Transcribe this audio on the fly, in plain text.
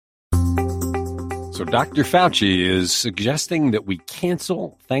So Dr. Fauci is suggesting that we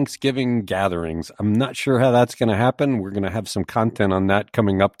cancel Thanksgiving gatherings. I'm not sure how that's going to happen. We're going to have some content on that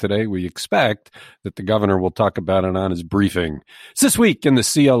coming up today. We expect that the governor will talk about it on his briefing. It's This Week in the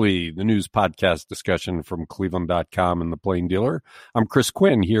CLE, the news podcast discussion from Cleveland.com and The Plain Dealer. I'm Chris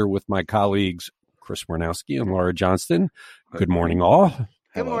Quinn here with my colleagues, Chris Warnowski and Laura Johnston. Good morning, all.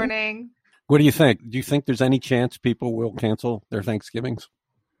 Good morning. What do you think? Do you think there's any chance people will cancel their Thanksgivings?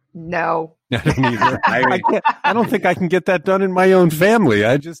 No. I don't either. I don't think I can get that done in my own family.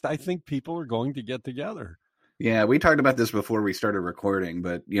 I think people are going to get together. Yeah, we talked about this before we started recording,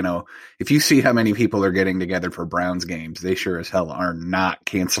 but, you know, if you see how many people are getting together for Browns games, they sure as hell are not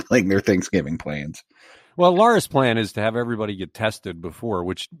canceling their Thanksgiving plans. Well, Laura's plan is to have everybody get tested before,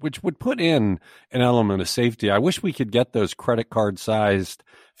 which would put in an element of safety. I wish we could get those credit card-sized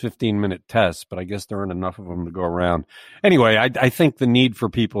 15-minute tests, but I guess there aren't enough of them to go around. Anyway, I think the need for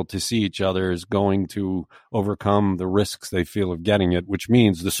people to see each other is going to overcome the risks they feel of getting it, which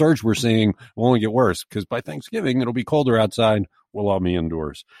means the surge we're seeing will only get worse because by Thanksgiving, it'll be colder outside. We'll all be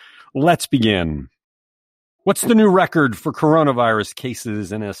indoors. Let's begin. What's the new record for coronavirus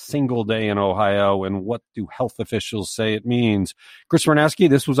cases in a single day in Ohio, and what do health officials say it means? Chris Warnowski,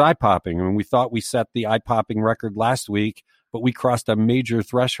 this was eye-popping. I mean, we thought we set the eye-popping record last week, but we crossed a major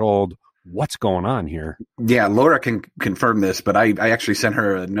threshold. What's going on here? Yeah, Laura can confirm this, but I actually sent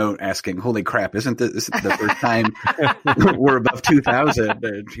her a note asking, holy crap, isn't this the first time we're above 2,000?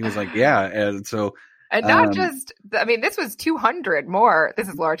 And she was like, yeah. And so... And not just, I mean, this was 200 more. This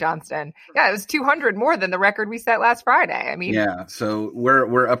is Laura Johnston. Yeah, it was 200 more than the record we set last Friday. I mean, yeah. So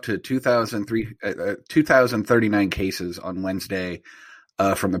we're up to 2,039 cases on Wednesday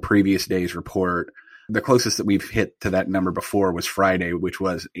from the previous day's report. The closest that we've hit to that number before was Friday, which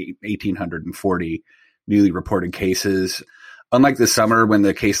was 1,840 newly reported cases. Unlike the summer when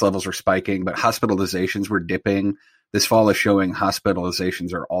the case levels were spiking, but hospitalizations were dipping. This fall is showing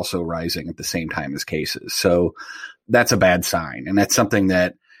hospitalizations are also rising at the same time as cases. So that's a bad sign. And that's something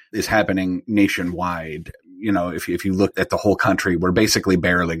that is happening nationwide. You know, if you look at the whole country, we're basically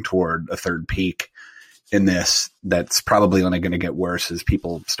barreling toward a third peak in this. That's probably only going to get worse as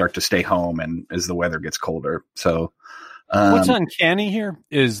people start to stay home and as the weather gets colder. So what's uncanny here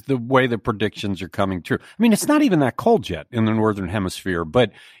is the way the predictions are coming true. I mean, it's not even that cold yet in the Northern Hemisphere,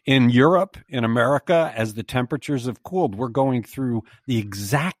 but in Europe, in America, as the temperatures have cooled, we're going through the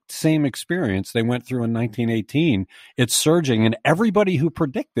exact same experience they went through in 1918. It's surging, and everybody who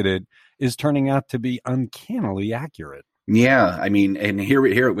predicted it is turning out to be uncannily accurate. Yeah, I mean, and here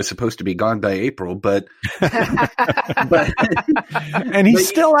it was supposed to be gone by April, but and he's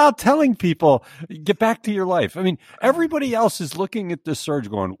still out telling people, get back to your life. I mean, everybody else is looking at this surge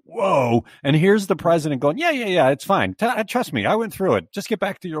going, whoa, and here's the president going, yeah, it's fine. Trust me, I went through it. Just get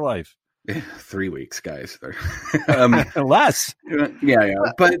back to your life. 3 weeks, guys. Less. Yeah.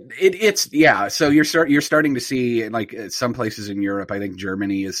 But it's so you're starting to see, like, some places in Europe. I think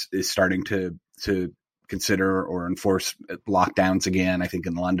Germany is starting to consider or enforce lockdowns again. I think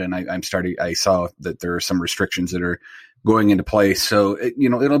in London, I saw that there are some restrictions that are going into place. So,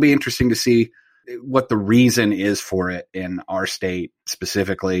 it'll be interesting to see what the reason is for it in our state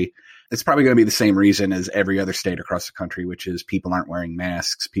specifically. It's probably going to be the same reason as every other state across the country, which is people aren't wearing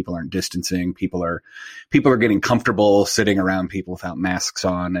masks, people aren't distancing, people are getting comfortable sitting around people without masks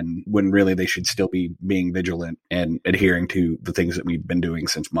on, and when really they should still be being vigilant and adhering to the things that we've been doing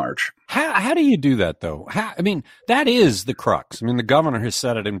since March. How do you do that, though? I mean, that is the crux. I mean, the governor has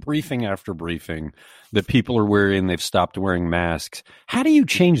said it in briefing after briefing that people are wearing, they've stopped wearing masks. How do you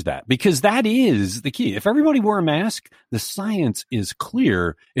change that? Because that is the key. If everybody wore a mask, the science is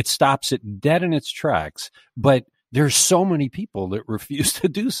clear. It stops it dead in its tracks. But there's so many people that refuse to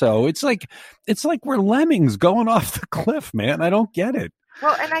do so. It's like we're lemmings going off the cliff, man. I don't get it.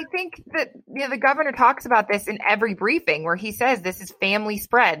 Well, and I think that the governor talks about this in every briefing where he says this is family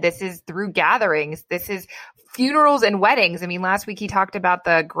spread. This is through gatherings. This is funerals and weddings. I mean, last week he talked about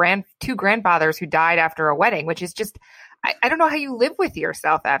the two grandfathers who died after a wedding, which is just, I don't know how you live with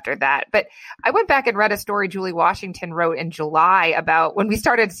yourself after that. But I went back and read a story Julie Washington wrote in July about when we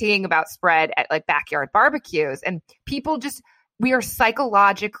started seeing about spread at like backyard barbecues, and people we are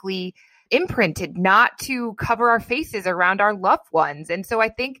psychologically imprinted not to cover our faces around our loved ones. And so I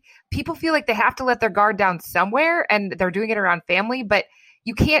think people feel like they have to let their guard down somewhere, and they're doing it around family, but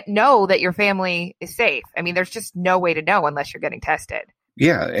you can't know that your family is safe. I mean, there's just no way to know unless you're getting tested.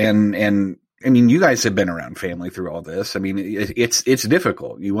 Yeah. And I mean, you guys have been around family through all this. I mean, it's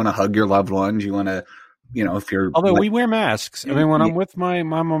difficult. You want to hug your loved ones. You want to, if you're. Although we wear masks. I mean, when I'm with my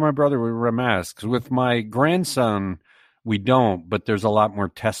mom or my brother, we wear masks. With my grandson, we don't, but there's a lot more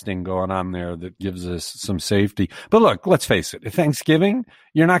testing going on there that gives us some safety. But look, let's face it, at Thanksgiving,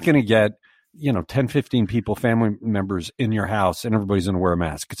 you're not going to get, 10, 15 people, family members in your house and everybody's going to wear a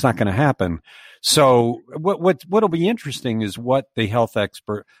mask. It's not going to happen. So what'll be interesting is what the health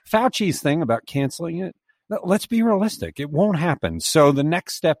expert Fauci's thing about canceling it. Let's be realistic. It won't happen. So the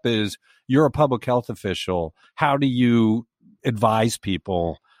next step is you're a public health official. How do you advise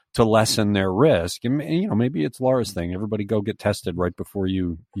people to lessen their risk? And maybe it's Laura's thing. Everybody go get tested right before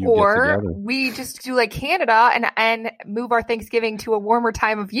you get together. Or we just do like Canada and move our Thanksgiving to a warmer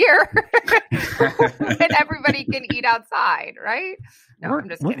time of year and everybody can eat outside, right? No, I'm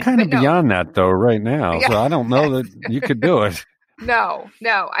just kidding. We're kind of beyond that though right now. Yeah. So I don't know that you could do it. No.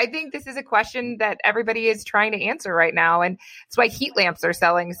 I think this is a question that everybody is trying to answer right now. And it's why heat lamps are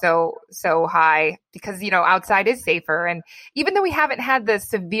selling so high because, outside is safer. And even though we haven't had the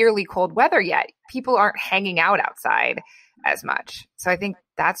severely cold weather yet, people aren't hanging out outside as much. So I think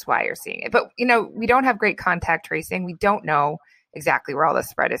that's why you're seeing it. But, we don't have great contact tracing. We don't know exactly where all the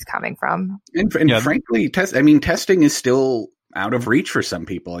spread is coming from. And frankly, testing is still out of reach for some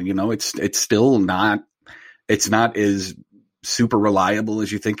people. It's still not, it's not as super reliable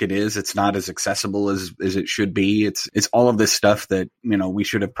as you think it is. It's not as accessible as it should be. It's all of this stuff that, we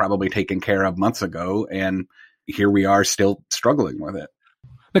should have probably taken care of months ago. And here we are still struggling with it.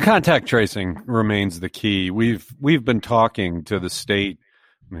 The contact tracing remains the key. We've been talking to the state,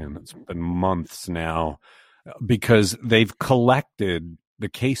 it's been months now, because they've collected the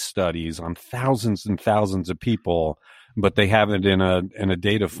case studies on thousands and thousands of people, but they have it in a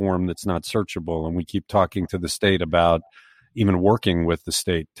data form that's not searchable. And we keep talking to the state about even working with the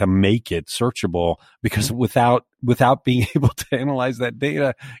state to make it searchable, because without being able to analyze that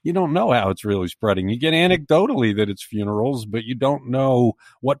data, you don't know how it's really spreading. You get anecdotally that it's funerals, but you don't know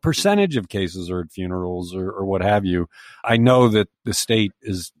what percentage of cases are at funerals or what have you. I know that the state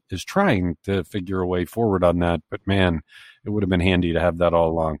is trying to figure a way forward on that, but man, it would have been handy to have that all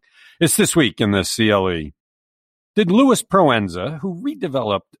along. It's This Week in the CLE. Did Louis Proenza, who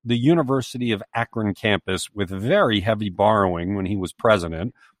redeveloped the University of Akron campus with very heavy borrowing when he was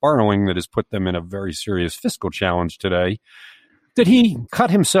president, borrowing that has put them in a very serious fiscal challenge today, did he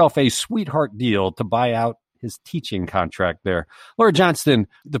cut himself a sweetheart deal to buy out his teaching contract there? Laura Johnston,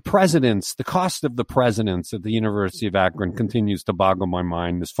 the cost of the presidents at the University of Akron continues to boggle my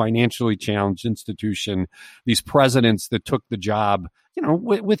mind. This financially challenged institution, these presidents that took the job,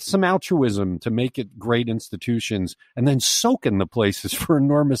 with some altruism to make it great institutions and then soak in the places for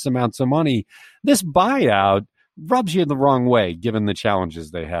enormous amounts of money. This buyout rubs you the wrong way, given the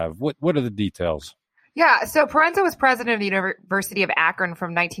challenges they have. What are the details? Yeah, so Proenza was president of the University of Akron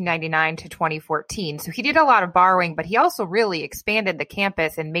from 1999 to 2014. So he did a lot of borrowing, but he also really expanded the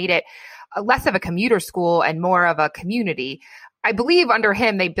campus and made it less of a commuter school and more of a community. I believe under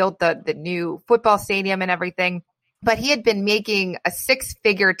him, they built the new football stadium and everything. But he had been making a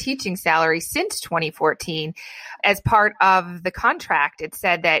 6-figure teaching salary since 2014. As part of the contract, it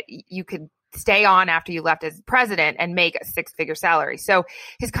said that you could stay on after you left as president and make a 6-figure salary. So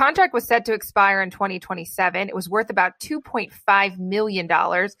his contract was set to expire in 2027. It was worth about $2.5 million,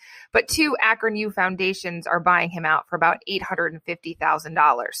 but 2 Akron U foundations are buying him out for about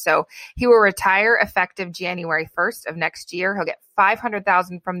 $850,000. So he will retire effective January 1st of next year. He'll get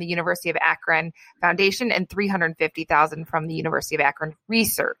 $500,000 from the University of Akron Foundation and $350,000 from the University of Akron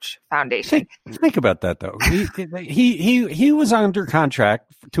Research Foundation. Think about that, though. He was under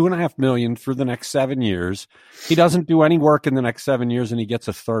contract for $2.5 million for the next 7 years. He doesn't do any work in the next 7 years, and he gets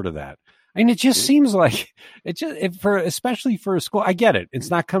a third of that. And it just seems like especially for a school. I get it; it's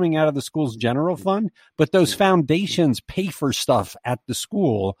not coming out of the school's general fund, but those foundations pay for stuff at the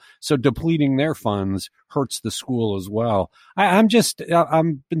school, so depleting their funds hurts the school as well. I'm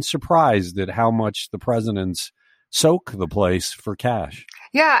been surprised at how much the presidents soak the place for cash.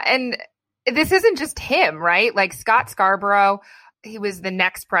 Yeah, and this isn't just him, right? Like Scott Scarborough. He was the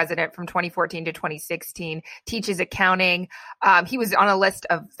next president from 2014 to 2016, teaches accounting. He was on a list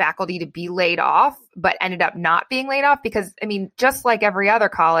of faculty to be laid off, but ended up not being laid off because, just like every other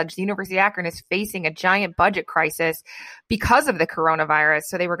college, the University of Akron is facing a giant budget crisis because of the coronavirus.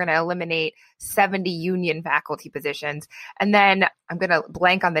 So they were going to eliminate 70 union faculty positions. And then I'm going to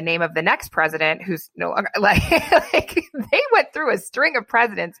blank on the name of the next president who's no longer they went through a string of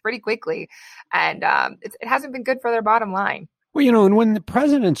presidents pretty quickly. And it hasn't been good for their bottom line. Well, and when the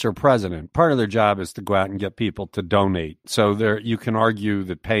presidents are president, part of their job is to go out and get people to donate. So you can argue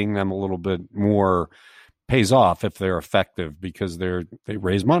that paying them a little bit more pays off if they're effective because they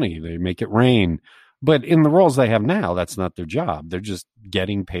raise money, they make it rain. But in the roles they have now, that's not their job. They're just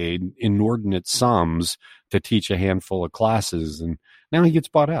getting paid inordinate sums to teach a handful of classes. And now he gets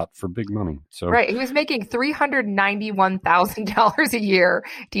bought out for big money. So right. He was making $391,000 a year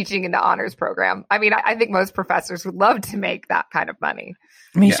teaching in the honors program. I mean, I think most professors would love to make that kind of money.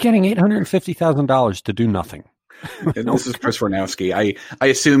 I mean, he's getting $850,000 to do nothing. And this is Chris Warnowski. I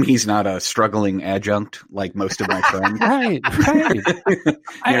assume he's not a struggling adjunct like most of my friends. Right.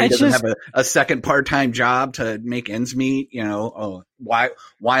 He doesn't have a second part-time job to make ends meet,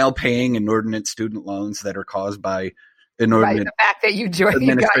 while paying inordinate student loans that are caused by inordinate the fact that you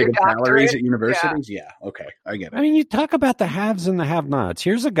administrative salaries at universities. Yeah. Okay. I get it. I mean, you talk about the haves and the have-nots.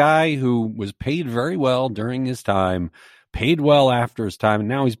 Here's a guy who was paid very well during his time, paid well after his time, and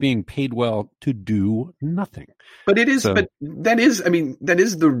now he's being paid well to do nothing. But that is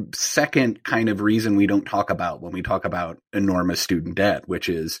the second kind of reason we don't talk about when we talk about enormous student debt, which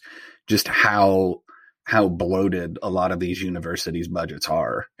is just how bloated a lot of these universities' budgets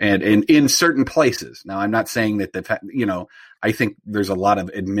are, and in certain places. Now, I'm not saying that I think there's a lot of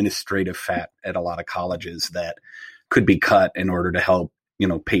administrative fat at a lot of colleges that could be cut in order to help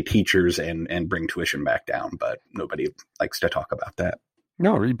pay teachers and bring tuition back down, but nobody likes to talk about that.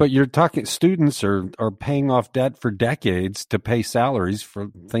 No, but you're talking students are paying off debt for decades to pay salaries for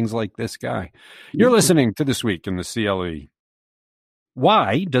things like this guy. You're listening to This Week in the CLE.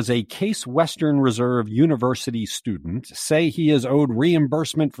 Why does a Case Western Reserve University student say he is owed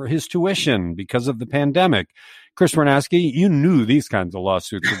reimbursement for his tuition because of the pandemic? Chris Warnowski, you knew these kinds of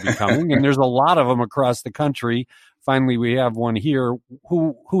lawsuits would be coming, and there's a lot of them across the country. Finally, we have one here.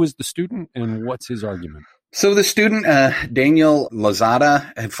 Who is the student, and what's his argument? So the student, Daniel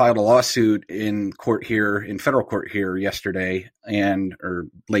Lozada, had filed a lawsuit in federal court here yesterday or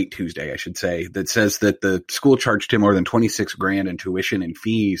late Tuesday, I should say, that says that the school charged him more than $26,000 in tuition and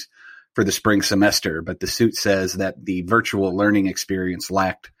fees for the spring semester. But the suit says that the virtual learning experience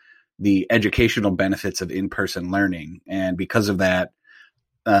lacked the educational benefits of in-person learning. And because of that,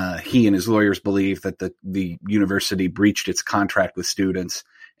 he and his lawyers believe that the university breached its contract with students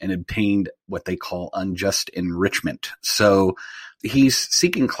and obtained what they call unjust enrichment. So he's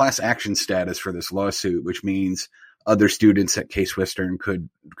seeking class action status for this lawsuit, which means other students at Case Western could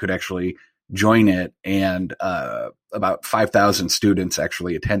actually join it. And about 5,000 students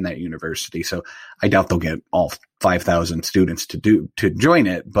actually attend that university. So I doubt they'll get all 5,000 students to join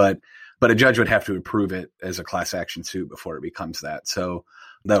it, but a judge would have to approve it as a class action suit before it becomes that. So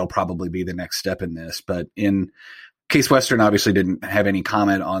that'll probably be the next step in this. But in Case Western obviously didn't have any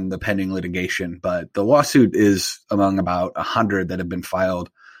comment on the pending litigation, but the lawsuit is among about 100 that have been filed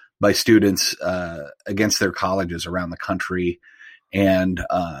by students against their colleges around the country, and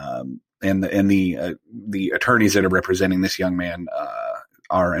the attorneys that are representing this young man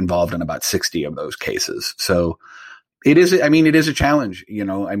are involved in about 60 of those cases. So it is a challenge.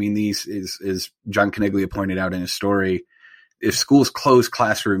 These is John Caniglia pointed out in his story. If schools close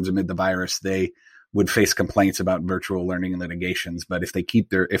classrooms amid the virus, they would face complaints about virtual learning and litigations. But if they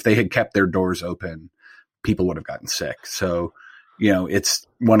had kept their doors open, people would have gotten sick. So, it's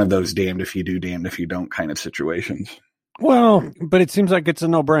one of those damned if you do, damned if you don't kind of situations. Well, but it seems like it's a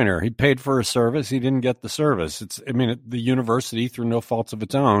no-brainer. He paid for a service. He didn't get the service. The university, through no faults of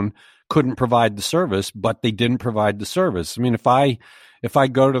its own, couldn't provide the service, but they didn't provide the service. I mean, if I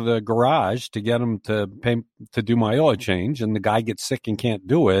go to the garage to get him to pay to do my oil change and the guy gets sick and can't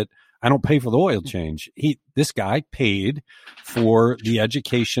do it, I don't pay for the oil change. This guy paid for the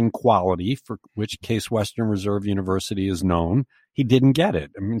education quality for which Case Western Reserve University is known. He didn't get it.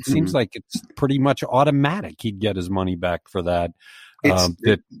 I mean, it seems like it's pretty much automatic he'd get his money back for that. This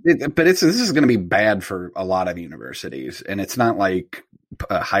is going to be bad for a lot of universities, and it's not like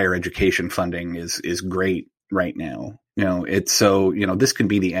higher education funding is great right now. This can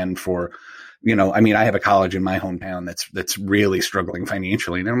be the end for. I have a college in my hometown that's really struggling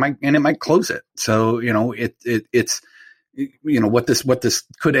financially, and it might close it. So, it's what this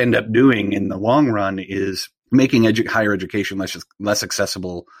could end up doing in the long run is making higher education less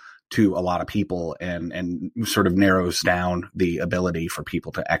accessible to a lot of people, and sort of narrows down the ability for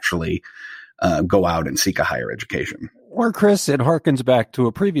people to actually go out and seek a higher education. Or, Chris, it harkens back to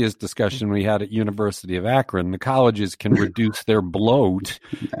a previous discussion we had at University of Akron. The colleges can reduce their bloat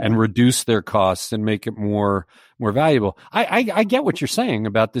and reduce their costs and make it more valuable. I get what you're saying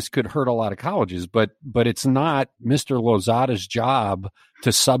about this could hurt a lot of colleges, but it's not Mr. Lozada's job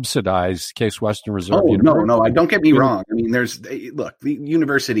to subsidize Case Western Reserve University. No, don't get me wrong. I mean, the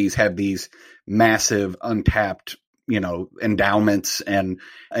universities have these massive untapped, endowments and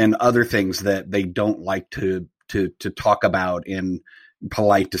other things that they don't like to talk about in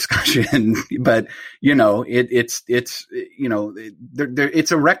polite discussion, but it's it's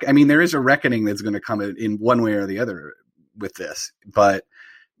I mean, there is a reckoning that's going to come in one way or the other with this, but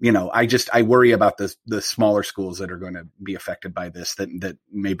I worry about the smaller schools that are going to be affected by this, that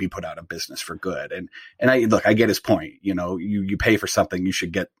may be put out of business for good. And I get his point. You pay for something, you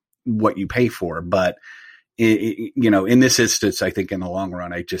should get what you pay for, but in this instance, I think in the long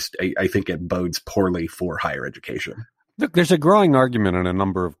run, I think it bodes poorly for higher education. Look, there's a growing argument in a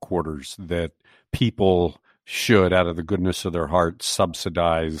number of quarters that people should, out of the goodness of their heart,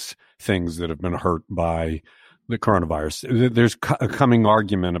 subsidize things that have been hurt by the coronavirus. There's a coming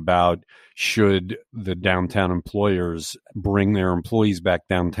argument about should the downtown employers bring their employees back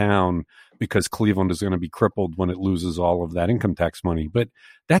downtown because Cleveland is going to be crippled when it loses all of that income tax money. But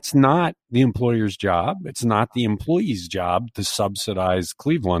that's not the employer's job. It's not the employee's job to subsidize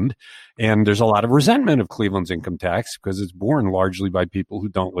Cleveland. And there's a lot of resentment of Cleveland's income tax because it's borne largely by people who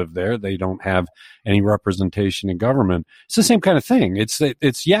don't live there. They don't have any representation in government. It's the same kind of thing. It's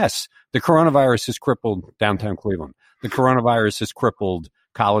yes, the coronavirus has crippled downtown Cleveland. The coronavirus has crippled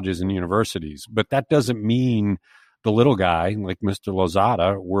colleges and universities. But that doesn't mean the little guy like Mr.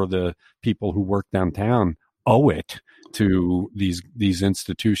 Lozada or the people who work downtown owe it to these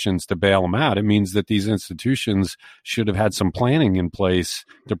institutions to bail them out. It means that these institutions should have had some planning in place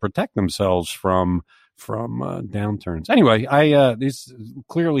to protect themselves from downturns. Anyway, these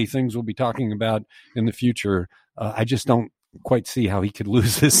clearly things we'll be talking about in the future. I just don't quite see how he could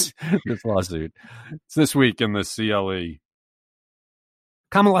lose this lawsuit. It's this week in the CLE.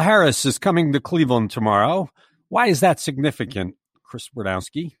 Kamala Harris is coming to Cleveland tomorrow. Why is that significant, Chris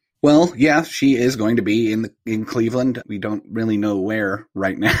Brodowski? Well, yeah, she is going to be in Cleveland. We don't really know where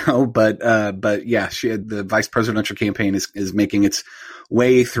right now, but yeah, the vice presidential campaign is making its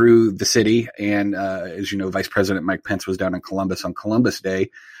way through the city. And as you know, Vice President Mike Pence was down in Columbus on Columbus Day.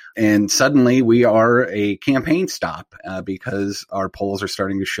 And suddenly we are a campaign stop because our polls are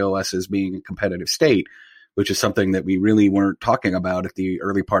starting to show us as being a competitive state, which is something that we really weren't talking about at the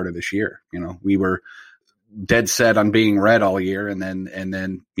early part of this year. We were dead set on being red all year. And then,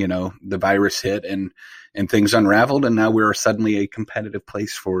 the virus hit and things unraveled. And now we're suddenly a competitive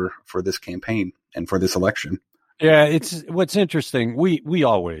place for this campaign and for this election. Yeah, it's what's interesting. We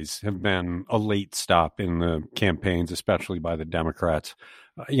always have been a late stop in the campaigns, especially by the Democrats.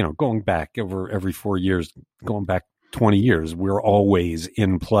 Going back over every 4 years, going back 20 years, we're always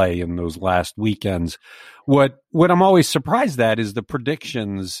in play in those last weekends. What I'm always surprised at is the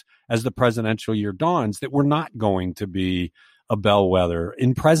predictions as the presidential year dawns that we're not going to be a bellwether.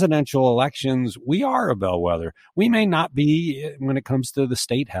 In presidential elections, we are a bellwether. We may not be when it comes to the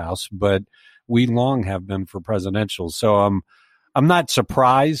state house, but we long have been for presidential. So I'm not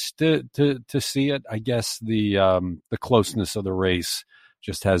surprised to see it. I guess the closeness of the race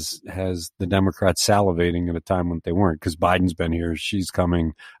just has the Democrats salivating at a time when they weren't, because Biden's been here, she's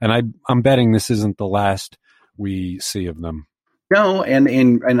coming, and I'm betting this isn't the last we see of them. No,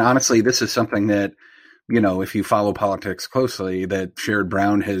 and honestly, this is something that, if you follow politics closely, that Sherrod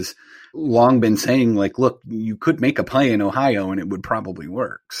Brown has long been saying, like, look, you could make a play in Ohio and it would probably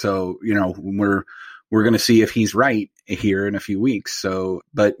work. So, we're going to see if he's right here in a few weeks. So,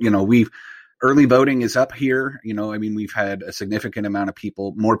 but, early voting is up here. We've had a significant amount of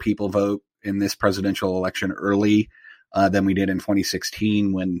more people vote in this presidential election early than we did in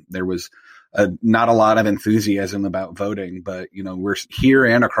 2016 when there was not a lot of enthusiasm about voting. But, we're here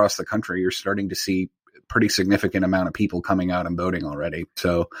and across the country, you're starting to see a pretty significant amount of people coming out and voting already.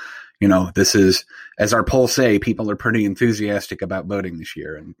 So, this is, as our polls say, people are pretty enthusiastic about voting this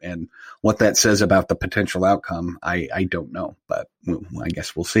year. And what that says about the potential outcome, I don't know, but I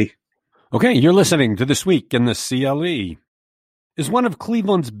guess we'll see. Okay, you're listening to This Week in the CLE. Is one of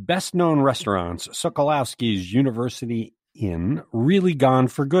Cleveland's best-known restaurants, Sokolowski's University Inn, really gone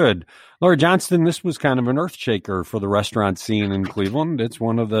for good? Laura Johnston, this was kind of an earthshaker for the restaurant scene in Cleveland. It's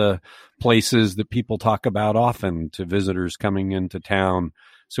one of the places that people talk about often to visitors coming into town.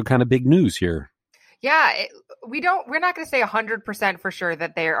 So kind of big news here. Yeah, we're not going to say 100% for sure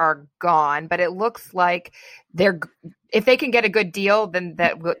that they are gone, but it looks like if they can get a good deal, then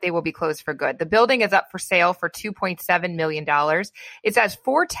they will be closed for good. The building is up for sale for $2.7 million. It has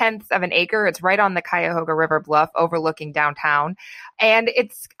 0.4 of an acre. It's right on the Cuyahoga River bluff overlooking downtown. And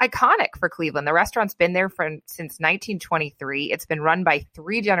it's iconic for Cleveland. The restaurant's been there since 1923. It's been run by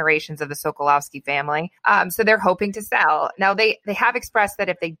 3 generations of the Sokolowski family. So they're hoping to sell. Now, they have expressed that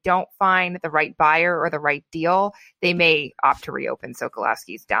if they don't find the right buyer or the right deal, they may opt to reopen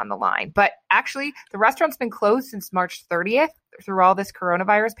Sokolowski's down the line. But actually, the restaurant's been closed since March 30th through all this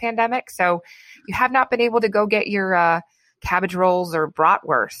coronavirus pandemic. So you have not been able to go get your cabbage rolls or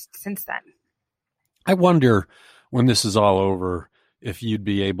bratwurst since then. I wonder when this is all over if you'd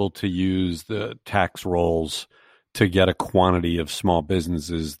be able to use the tax rolls to get a quantity of small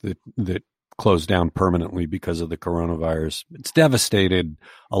businesses that closed down permanently because of the coronavirus. It's devastated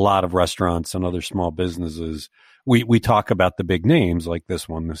a lot of restaurants and other small businesses. We talk about the big names like this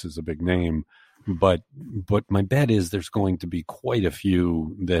one. This is a big name, but my bet is there's going to be quite a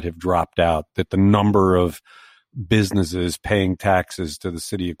few that have dropped out, that the number of businesses paying taxes to the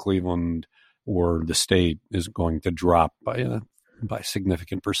city of Cleveland or the state is going to drop by a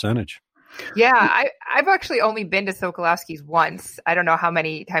significant percentage. Yeah, I've actually only been to Sokolowski's once. I don't know how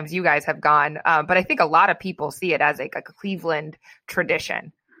many times you guys have gone, but I think a lot of people see it as like a Cleveland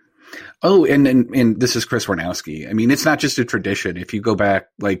tradition. Oh, and this is Chris Warnowski. I mean, it's not just a tradition. If you go back,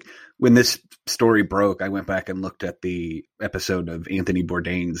 like when this story broke, I went back and looked at the episode of Anthony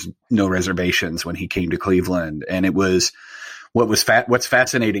Bourdain's No Reservations when he came to Cleveland, and it was what's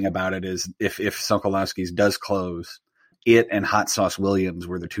fascinating about it is if Sokolowski's does close, it and Hot Sauce Williams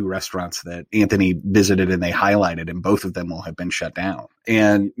were the two restaurants that Anthony visited and they highlighted, and both of them will have been shut down.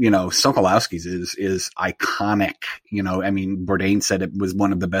 And, Sokolowski's is iconic. I mean, Bourdain said it was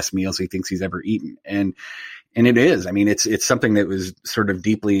one of the best meals he thinks he's ever eaten. And it is. I mean, it's something that was sort of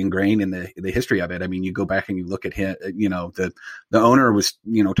deeply ingrained in the history of it. I mean, you go back and you look at him, the owner was,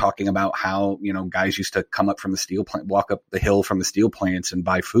 talking about how, guys used to come up from the steel plant, walk up the hill from the steel plants and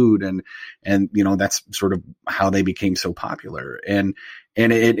buy food. And that's sort of how they became so popular. And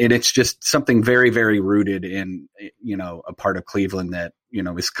it's just something very, very rooted in, a part of Cleveland that,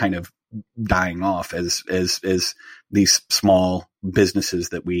 is kind of dying off as these small businesses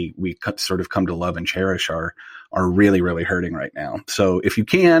that we sort of come to love and cherish are really, really hurting right now. So if you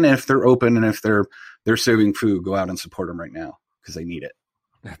can, if they're open and if they're serving food, go out and support them right now because they need it.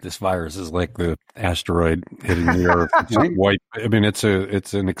 This virus is like the asteroid hitting the Earth. It's white. I mean, it's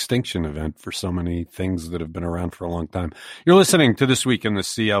an extinction event for so many things that have been around for a long time. You're listening to This Week in the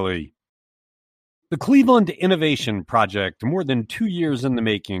CLE. The Cleveland Innovation Project, more than 2 years in the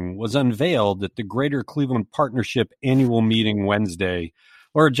making, was unveiled at the Greater Cleveland Partnership annual meeting Wednesday.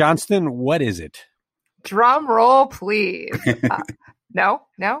 Laura Johnston, what is it? Drum roll, please. No?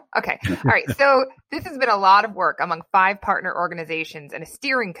 Okay. All right. So this has been a lot of work among 5 partner organizations and a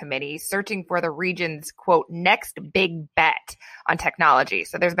steering committee searching for the region's, quote, next big bet on technology.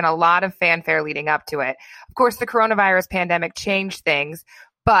 So there's been a lot of fanfare leading up to it. Of course, the coronavirus pandemic changed things,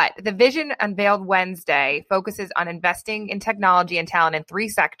 but the vision unveiled Wednesday focuses on investing in technology and talent in 3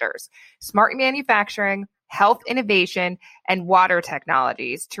 sectors: smart manufacturing, health innovation, and water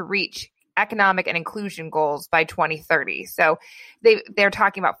technologies to reach economic and inclusion goals by 2030. So they're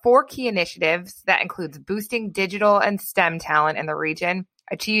talking about 4 key initiatives that includes boosting digital and STEM talent in the region,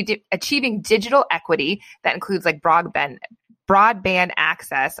 achieving digital equity that includes like broadband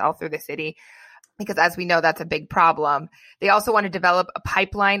access all through the city, because as we know, that's a big problem. They also want to develop a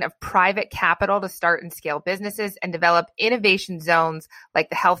pipeline of private capital to start and scale businesses and develop innovation zones like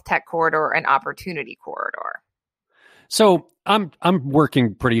the Health Tech Corridor and Opportunity Corridor. So I'm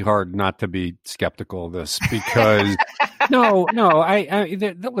working pretty hard not to be skeptical of this because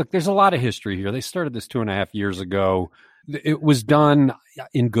look, there's a lot of history here. They started this 2.5 years ago. It was done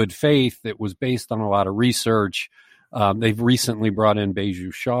in good faith. It was based on a lot of research. They've recently brought in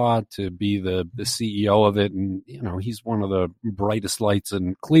Baiju Shaw to be the CEO of it. And, he's one of the brightest lights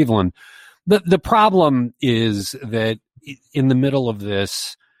in Cleveland. The problem is that in the middle of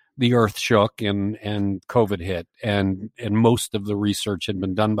this, the earth shook and COVID hit and most of the research had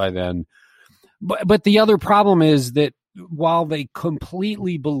been done by then. But the other problem is that while they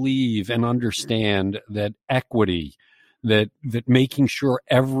completely believe and understand that equity, that making sure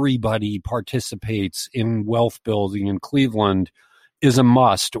everybody participates in wealth building in Cleveland is a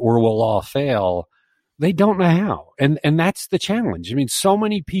must or we'll all fail, they don't know how. And that's the challenge. I mean, so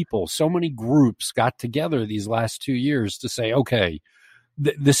many people, so many groups got together these last 2 years to say, okay,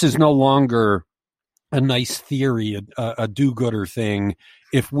 this is no longer a nice theory, a do-gooder thing.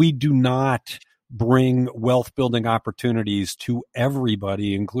 If we do not bring wealth building opportunities to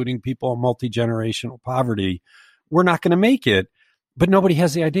everybody, including people in multi-generational poverty, we're not going to make it. But nobody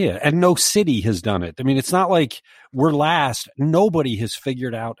has the idea, and no city has done it. I mean, it's not like we're last. Nobody has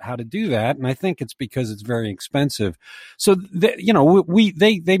figured out how to do that, and I think it's because it's very expensive. So, they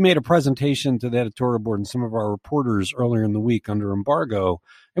made a presentation to the editorial board and some of our reporters earlier in the week under embargo,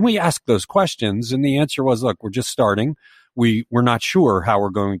 and we asked those questions, and the answer was, look, we're just starting. We're not sure how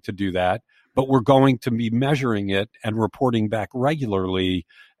we're going to do that, but we're going to be measuring it and reporting back regularly,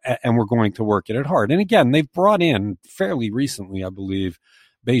 and we're going to work at it hard. And again, they've brought in fairly recently, I believe,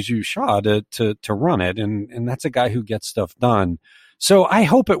 Beju Shaw to run it. And that's a guy who gets stuff done. So I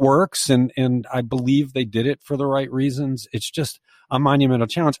hope it works. And I believe they did it for the right reasons. It's just a monumental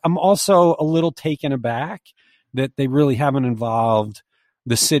challenge. I'm also a little taken aback that they really haven't involved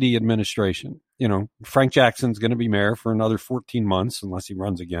the city administration. Frank Jackson's going to be mayor for another 14 months unless he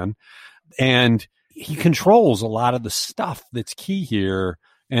runs again. And he controls a lot of the stuff that's key here.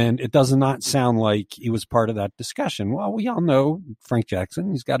 And it does not sound like he was part of that discussion. Well, we all know Frank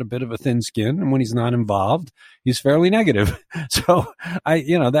Jackson. He's got a bit of a thin skin. And when he's not involved, he's fairly negative. So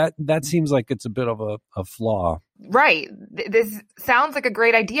that seems like it's a bit of a flaw. Right. This sounds like a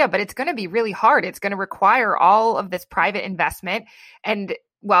great idea, but it's going to be really hard. It's going to require all of this private investment. And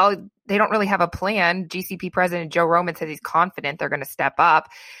they don't really have a plan. GCP President Joe Roman says he's confident they're going to step up.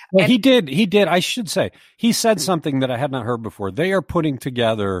 Well, he did. I should say, he said something that I had not heard before. They are putting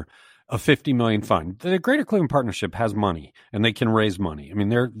together a $50 million fund. The Greater Cleveland Partnership has money and they can raise money. I mean,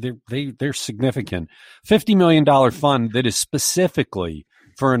 they're significant. $50 million fund that is specifically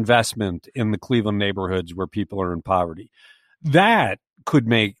for investment in the Cleveland neighborhoods where people are in poverty. That could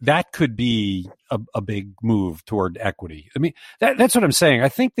be a big move toward equity. I mean, that's what I'm saying. I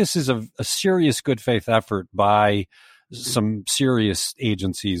think this is a serious good faith effort by some serious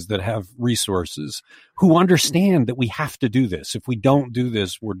agencies that have resources who understand that we have to do this. If we don't do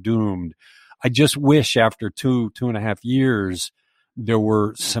this, we're doomed. I just wish after 2.5 years, there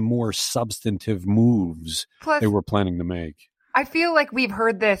were some more substantive moves they were planning to make. I feel like we've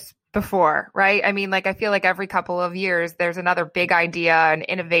heard this before, right? I mean, I feel like every couple of years there's another big idea and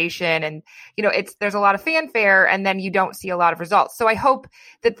innovation and, there's a lot of fanfare and then you don't see a lot of results. So I hope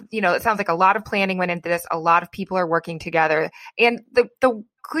that, it sounds like a lot of planning went into this. A lot of people are working together and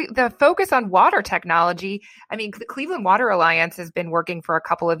the focus on water technology. I mean, the Cleveland Water Alliance has been working for a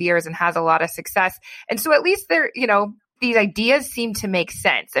couple of years and has a lot of success. And so at least these ideas seem to make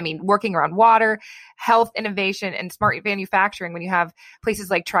sense. I mean, working around water, health, innovation, and smart manufacturing, when you have places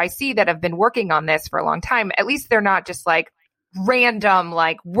like Tri-C that have been working on this for a long time, at least they're not just random,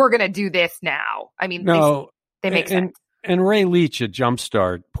 we're going to do this now. I mean, no, they make sense. And Ray Leach at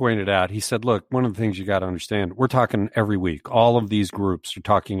Jumpstart pointed out, he said, look, one of the things you got to understand, we're talking every week. All of these groups are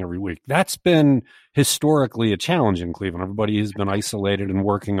talking every week. That's been historically a challenge in Cleveland. Everybody has been isolated and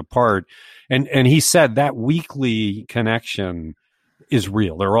working apart. And he said that weekly connection is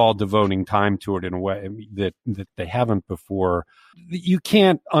real. They're all devoting time to it in a way that they haven't before. You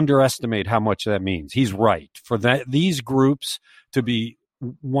can't underestimate how much that means. He's right. For these groups to be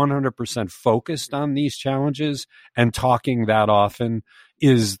 100% focused on these challenges and talking that often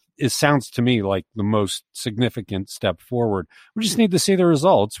sounds to me like the most significant step forward. We just need to see the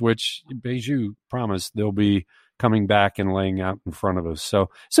results, which Beju promised they'll be coming back and laying out in front of us.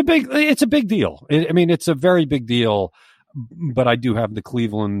 So it's a big deal. It's a very big deal, but I do have the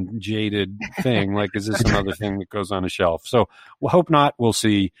Cleveland jaded thing. Is this another thing that goes on a shelf? So we'll hope not. We'll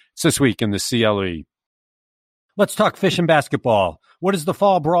see. It's this week in the CLE. Let's talk fish and basketball. What is the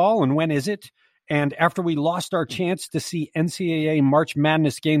fall brawl and when is it? And after we lost our chance to see NCAA March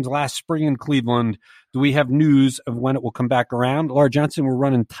Madness games last spring in Cleveland, do we have news of when it will come back around? Laura Johnson, we're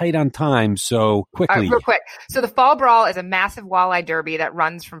running tight on time, so quickly. Real quick. So the Fall Brawl is a massive walleye derby that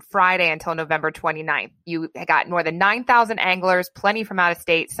runs from Friday until November 29th. You got more than 9,000 anglers, plenty from out of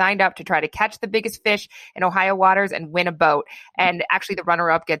state, signed up to try to catch the biggest fish in Ohio waters and win a boat. And actually the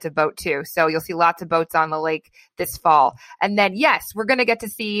runner-up gets a boat too. So you'll see lots of boats on the lake this fall. And then, yes, we're going to get to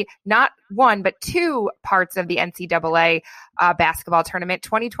see not one, but two parts of the NCAA basketball tournament.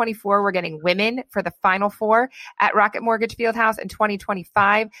 2024, we're getting women for the Final Four at Rocket Mortgage Fieldhouse. In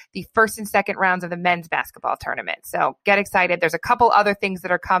 2025, the first and second rounds of the men's basketball tournament. So get excited. There's a couple other things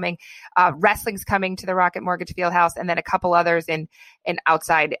that are coming. Wrestling's coming to the Rocket Mortgage Fieldhouse, and then a couple others in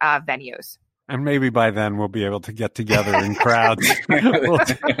outside venues. And maybe by then we'll be able to get together in crowds.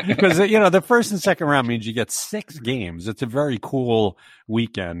 Because, the first and second round means you get 6 games. It's a very cool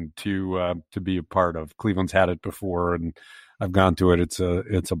weekend to be a part of. Cleveland's had it before, and I've gone to it. It's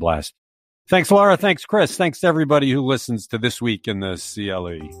a blast. Thanks, Laura. Thanks, Chris. Thanks to everybody who listens to This Week in the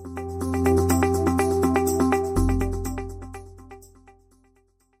CLE.